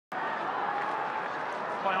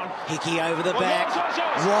Hickey over the back.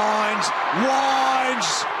 Wines.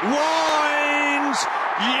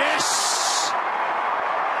 Yes!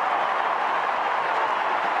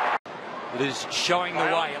 It is showing the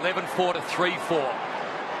way. 11-4 to 3-4.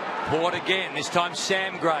 Port again. This time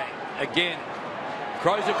Sam Gray again.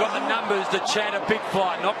 Crows have got the numbers to chant a big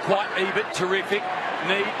flight. Not quite even terrific.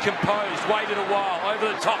 Need composed. Waited a while. Over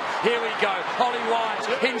the top. Here we go. Ollie Wines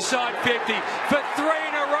inside 50 for 3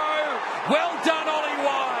 in a row. Well done, Ollie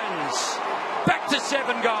Wines. Back to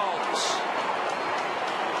 7 goals.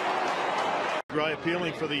 Gray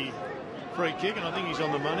appealing for the free kick, and I think he's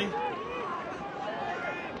on the money.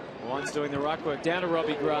 Wines doing the ruck work. Down to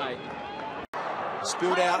Robbie Gray.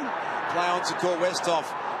 Spilled out. Play on to call Westhoff.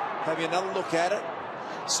 Having another look at it.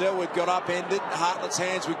 Selwood got upended. Hartlett's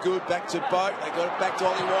hands were good. Back to Boat. They got it back to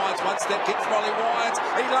Ollie Wines. One step kick from Ollie Wines.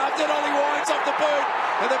 He loved it. Ollie Wines off the boot.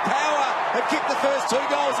 And the Power have kicked the first 2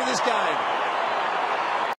 goals in this game.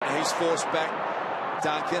 He's forced back.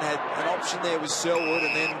 Duncan had an option there with Selwood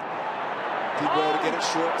and then did well to get it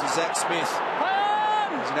short to Zach Smith.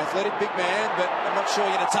 He's an athletic big man, but I'm not sure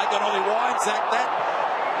you're going to take on Ollie Wines, Zach. That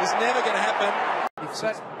is never going to happen.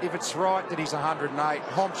 If it's right that he's 108,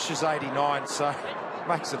 Homsch is 89, so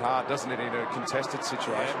makes it hard, doesn't it, in a contested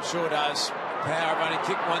situation? Yeah, I'm sure does. Power have only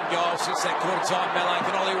kicked 1 goal since that quarter-time melee.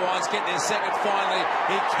 Can Ollie Wines get their second finally?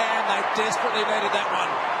 He can. They desperately needed that one.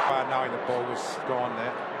 Knowing the ball was gone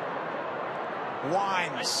there.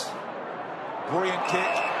 Wines. Brilliant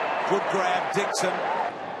kick. Good grab. Dixon.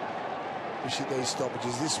 We should these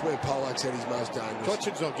stoppages. This is where Polak's at his most dangerous.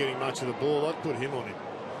 Cotchin's not getting much of the ball. I'd put him on him.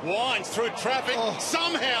 Wines through traffic,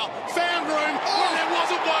 somehow found room when there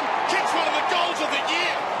wasn't one. Kicks one of the goals of the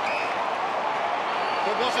year.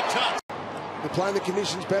 But was it touch? They're playing the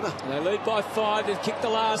conditions better. They lead by 5. They've kicked the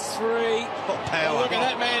last 3. Power. Look at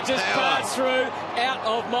that man just pass through, out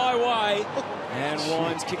of my way. And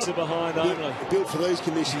Wines kicks it behind only. Built for these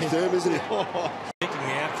conditions, Derm, isn't it? Thinking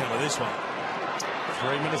the outcome of this one.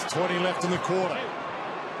 3 minutes 20 left in the quarter.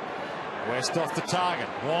 West off the target.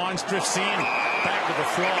 Wines drifts in. Back to the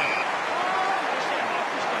fly.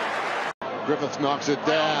 Griffith knocks it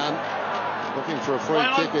down. Looking for a free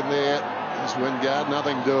kick in there. This Wingard,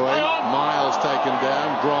 nothing doing. Miles taken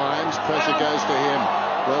down. Grimes, pressure goes to him.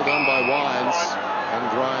 Well done by Wines. And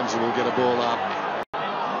Grimes will get a ball up.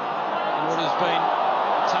 And what has been a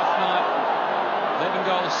tough night. 11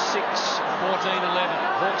 goals, 6, 14-11.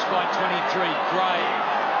 Hawks by 23. Gray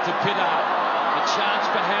to Pittard. A chance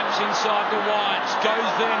perhaps inside the Wines.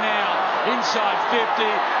 Goes there now. Inside 50.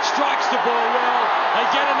 Strikes the ball well. They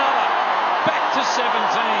get another. Back to 17.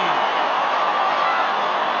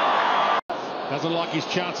 Doesn't like his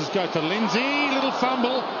chances. Go to Lindsay. Little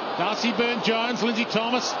fumble. Darcy Byrne-Jones. Lindsay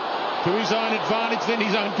Thomas to his own advantage, then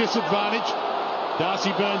his own disadvantage.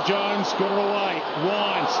 Darcy Byrne-Jones got it away.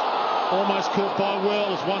 Wines almost caught by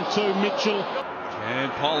Wells. 1-2 Mitchell. And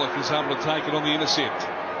Pollock is able to take it on the intercept.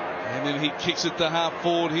 And then he kicks it to half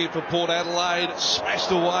forward here for Port Adelaide.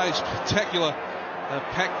 Smashed away. Spectacular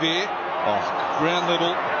pack there. Off ground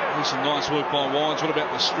level. There's some nice work by Wines. What about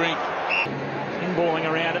the strength? Inballing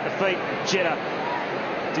around at the feet. Jetta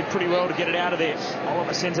did pretty well to get it out of there.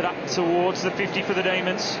 Oliver sends it up towards the 50 for the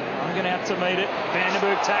Demons. I'm going to have to meet it.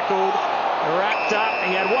 Vandenberg tackled. Wrapped up.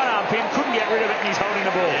 He had one arm pin. Couldn't get rid of it, and he's holding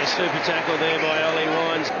the ball. Yeah, super tackle there by Ollie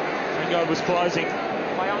Wines. Ringo was closing.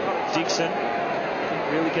 Dixon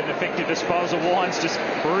really get an effective disposal. Wines just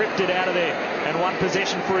ripped it out of there. And 1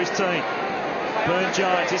 possession for his team.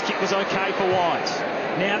 Byrne-Jones. His kick was okay for Wines.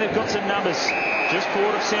 Now they've got some numbers. Just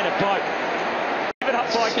forward of centre. Boat. Give it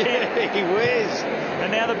up by Kent. He whizzed.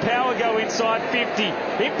 And now the Power go inside 50.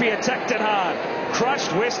 Impey attacked it hard.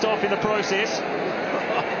 Crushed Westhoff in the process.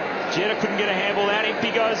 Jetta couldn't get a handle out.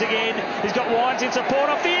 Impey goes again. He's got Wines in support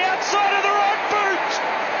off the outside of the right boot.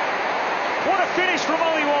 What a finish from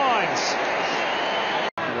Ollie Wines.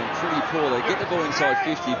 Pretty poor. They get the ball inside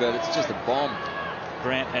 50, but it's just a bomb.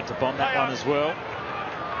 Grant had to bomb that one as well.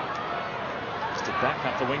 Just to back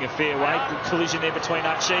up the wing of fairway. Good collision there between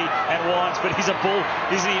Archie and Wines, but he's a bull,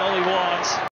 isn't he, Ollie Wines?